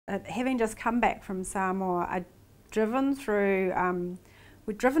having just come back from Samoa, I'd driven through,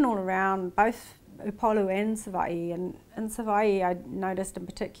 we'd driven all around both Upolu and Savaii, and in Savaii I noticed in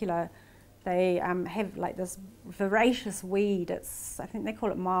particular they have like this voracious weed. I think they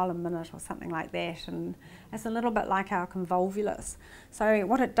call it mile a minute or something like that, and it's a little bit like our convolvulus. So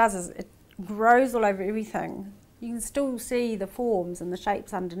what it does is it grows all over everything. You can still see the forms and the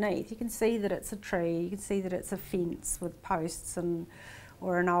shapes underneath. You can see that it's a tree, you can see that it's a fence with posts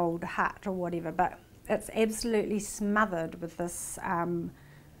or an old hut or whatever, but it's absolutely smothered with this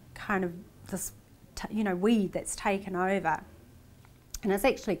kind of this weed that's taken over. And it's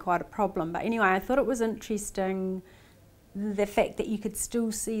actually quite a problem. But anyway, I thought it was interesting the fact that you could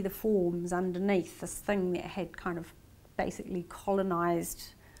still see the forms underneath this thing that had kind of basically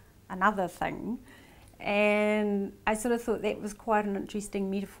colonised another thing. And I sort of thought that was quite an interesting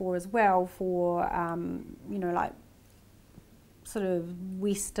metaphor as well for, like sort of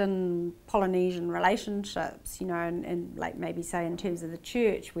Western Polynesian relationships, and like maybe say in terms of the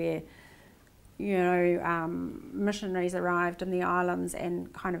church where, missionaries arrived in the islands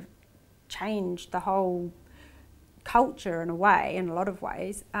and kind of changed the whole culture in a way, in a lot of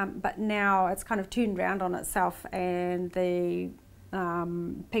ways, but now it's kind of turned around on itself, and the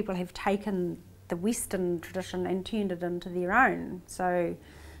people have taken the Western tradition and turned it into their own. So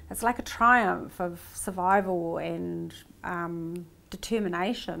it's like a triumph of survival and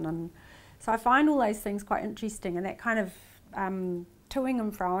determination, and so I find all those things quite interesting, and that kind of toing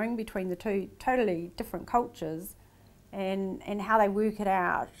and froing between the two totally different cultures, and how they work it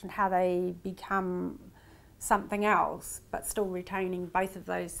out and how they become something else but still retaining both of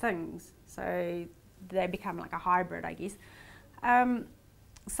those things, so they become like a hybrid, I guess.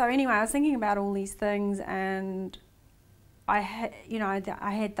 So anyway, I was thinking about all these things, and I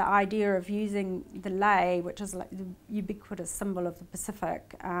had the idea of using the lei, which is like the ubiquitous symbol of the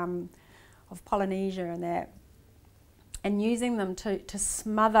Pacific, of Polynesia and that, and using them to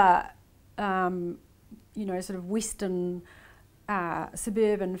smother, sort of Western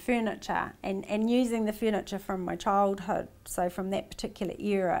suburban furniture, and using the furniture from my childhood, so from that particular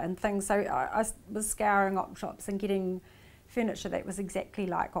era and things. So I was scouring op shops and getting furniture that was exactly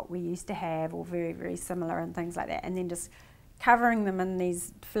like what we used to have, or very, very similar and things like that, and then just covering them in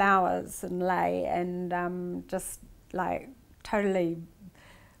these flowers and lei, and just like totally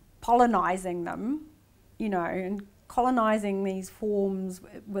pollinizing them, and colonizing these forms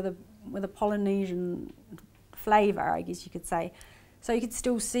with a Polynesian flavour, I guess you could say. So you could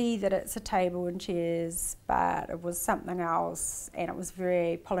still see that it's a table and chairs, but it was something else, and it was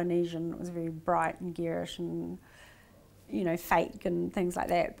very Polynesian. It was very bright and garish and fake and things like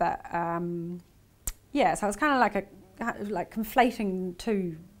that. But yeah, so it's kind of like conflating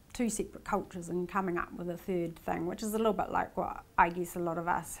two separate cultures and coming up with a third thing, which is a little bit like what I guess a lot of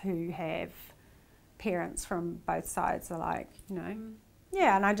us who have parents from both sides are like,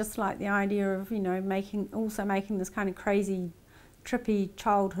 Yeah, and I just like the idea of, making this kind of crazy, trippy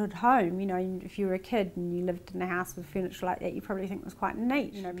childhood home. If you were a kid and you lived in a house with furniture like that, you probably think it was quite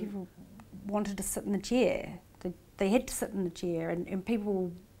neat. People wanted to sit in the chair. They had to sit in the chair, and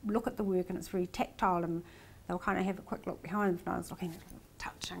people look at the work and it's very tactile, and they'll kind of have a quick look behind them, and I was looking at it,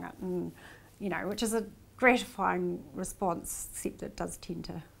 touching it, and which is a gratifying response, except it does tend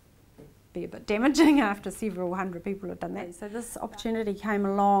to be a bit damaging after several hundred people have done that. So this opportunity came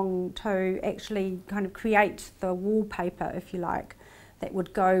along to actually kind of create the wallpaper, if you like, that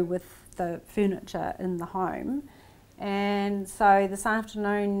would go with the furniture in the home. And so this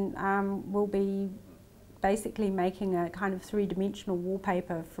afternoon we'll be basically making a kind of three-dimensional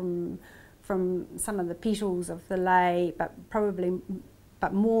wallpaper from some of the petals of the lei,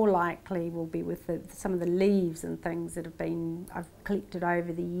 but more likely will be with some of the leaves and things that I've collected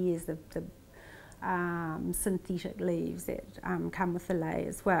over the years, the synthetic leaves that come with the lei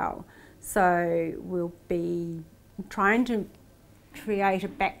as well. So we'll be trying to create a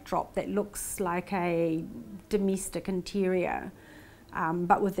backdrop that looks like a domestic interior,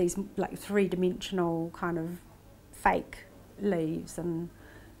 but with these like three-dimensional kind of fake leaves, and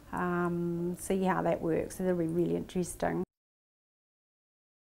see how that works. So that'll be really interesting.